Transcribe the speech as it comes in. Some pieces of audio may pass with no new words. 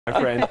My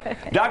friend.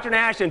 Dr.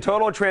 Nash and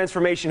Total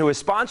Transformation, who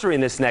is sponsoring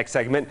this next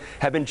segment,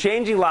 have been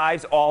changing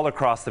lives all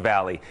across the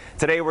valley.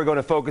 Today we're going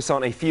to focus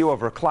on a few of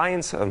her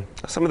clients,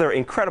 some of their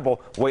incredible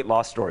weight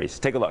loss stories.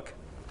 Take a look.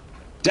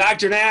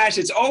 Dr. Nash,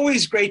 it's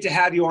always great to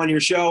have you on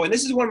your show, and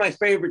this is one of my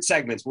favorite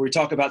segments where we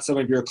talk about some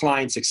of your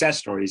client success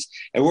stories.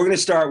 And we're going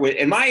to start with,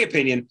 in my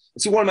opinion,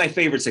 it's one of my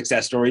favorite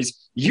success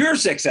stories, your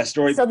success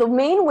story. So the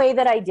main way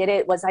that I did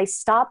it was I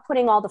stopped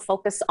putting all the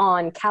focus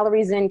on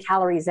calories in,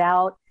 calories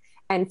out,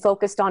 and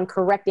focused on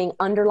correcting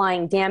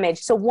underlying damage.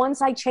 So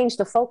once I changed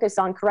the focus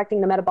on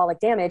correcting the metabolic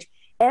damage,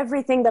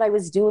 everything that I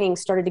was doing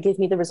started to give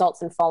me the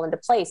results and fall into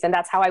place. And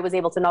that's how I was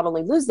able to not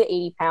only lose the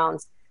 80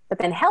 pounds, but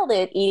then held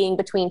it eating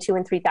between 2,000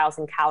 and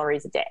 3,000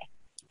 calories a day.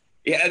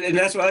 Yeah, and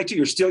that's what I like too.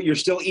 You're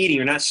still eating.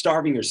 You're not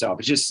starving yourself.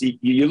 It's just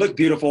you look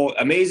beautiful,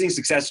 amazing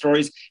success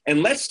stories.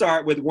 And let's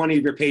start with one of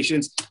your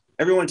patients.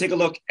 Everyone take a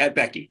look at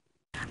Becky.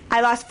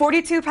 I lost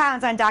 42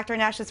 pounds on Dr.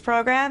 Nash's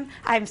program.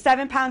 I'm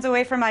 7 pounds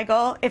away from my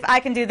goal. If I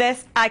can do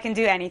this, I can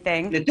do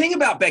anything. The thing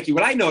about Becky,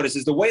 what I notice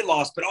is the weight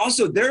loss, but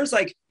also there's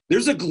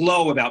a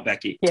glow about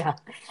Becky. Yeah.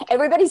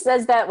 Everybody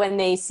says that when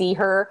they see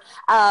her.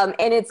 And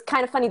it's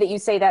kind of funny that you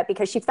say that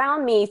because she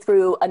found me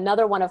through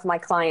another one of my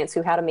clients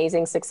who had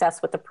amazing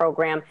success with the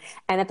program.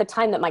 And at the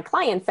time that my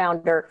client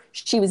found her,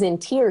 she was in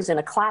tears in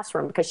a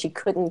classroom because she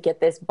couldn't get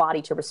this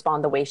body to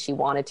respond the way she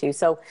wanted to.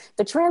 So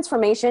the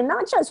transformation,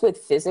 not just with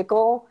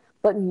physical,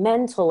 but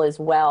mental as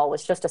well,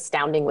 was just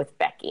astounding with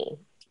Becky.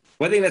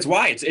 Well, I think that's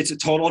why it's a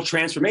total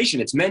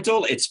transformation. It's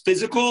mental, it's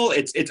physical,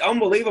 it's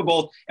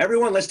unbelievable.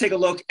 Everyone, let's take a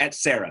look at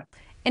Sarah.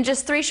 In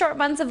just 3 short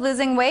months of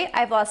losing weight,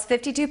 I've lost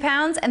 52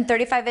 pounds and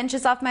 35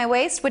 inches off my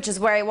waist, which is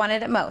where I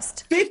wanted it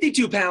most.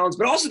 52 pounds,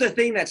 but also the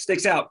thing that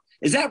sticks out,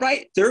 is that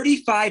right?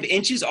 35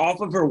 inches off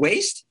of her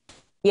waist?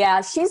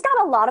 Yeah, she's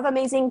got a lot of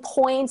amazing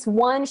points.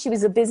 One, she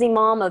was a busy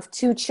mom of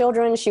 2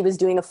 children. She was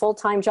doing a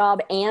full-time job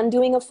and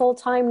doing a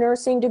full-time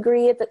nursing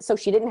degree, so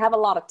she didn't have a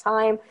lot of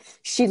time.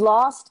 She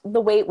lost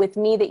the weight with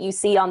me that you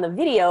see on the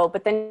video,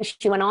 but then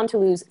she went on to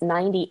lose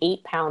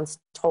 98 pounds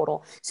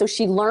total. So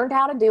she learned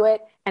how to do it,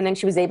 and then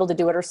she was able to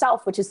do it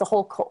herself, which is the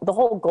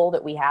whole goal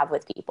that we have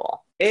with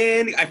people.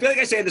 And I feel like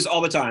I say this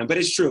all the time, but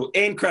it's true.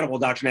 Incredible,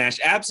 Dr. Nash.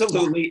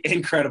 Absolutely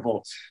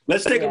incredible.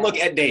 Let's take a look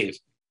at Dave.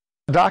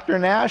 Dr.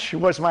 Nash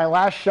was my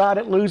last shot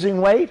at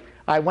losing weight.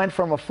 I went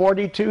from a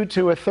 42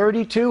 to a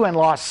 32 and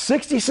lost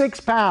 66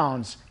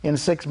 pounds in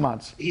 6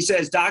 months. He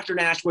says, Dr.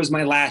 Nash was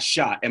my last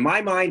shot. In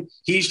my mind,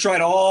 he's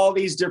tried all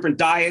these different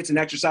diets and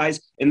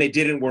exercise, and they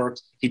didn't work.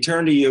 He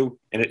turned to you,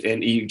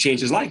 and you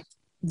changed his life.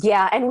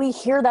 Yeah, and we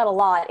hear that a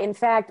lot. In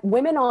fact,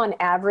 women on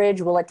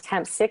average will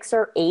attempt 6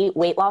 or 8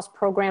 weight loss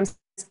programs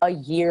a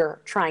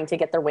year trying to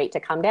get their weight to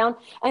come down,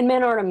 and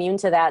men aren't immune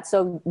to that.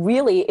 So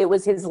really, it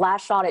was his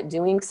last shot at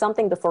doing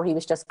something before he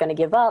was just going to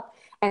give up.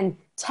 And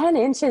 10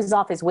 inches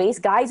off his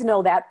waist, guys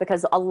know that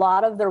because a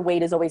lot of their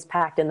weight is always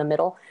packed in the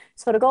middle.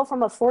 So to go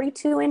from a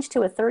 42-inch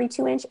to a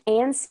 32-inch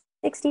and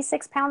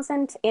 66 pounds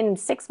in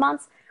 6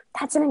 months,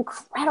 that's an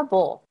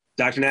incredible.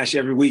 Dr. Nash,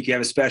 every week you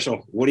have a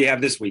special. What do you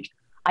have this week?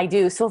 I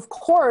do. So of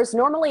course,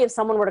 normally if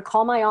someone were to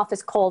call my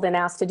office cold and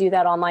ask to do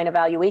that online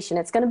evaluation,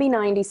 it's going to be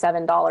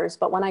 $97.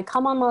 But when I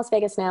come on Las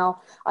Vegas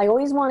Now, I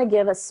always want to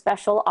give a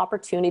special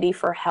opportunity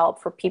for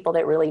help for people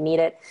that really need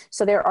it.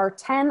 So there are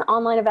 10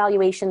 online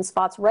evaluation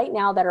spots right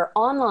now that are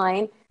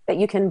online that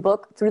you can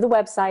book through the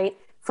website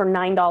for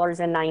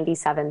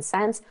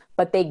 $9.97,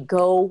 but they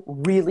go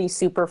really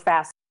super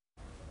fast.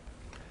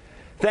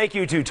 Thank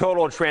you to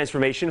Total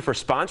Transformation for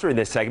sponsoring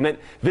this segment.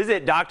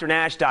 Visit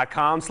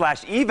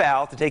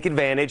drnash.com/eval to take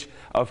advantage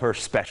of her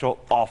special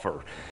offer.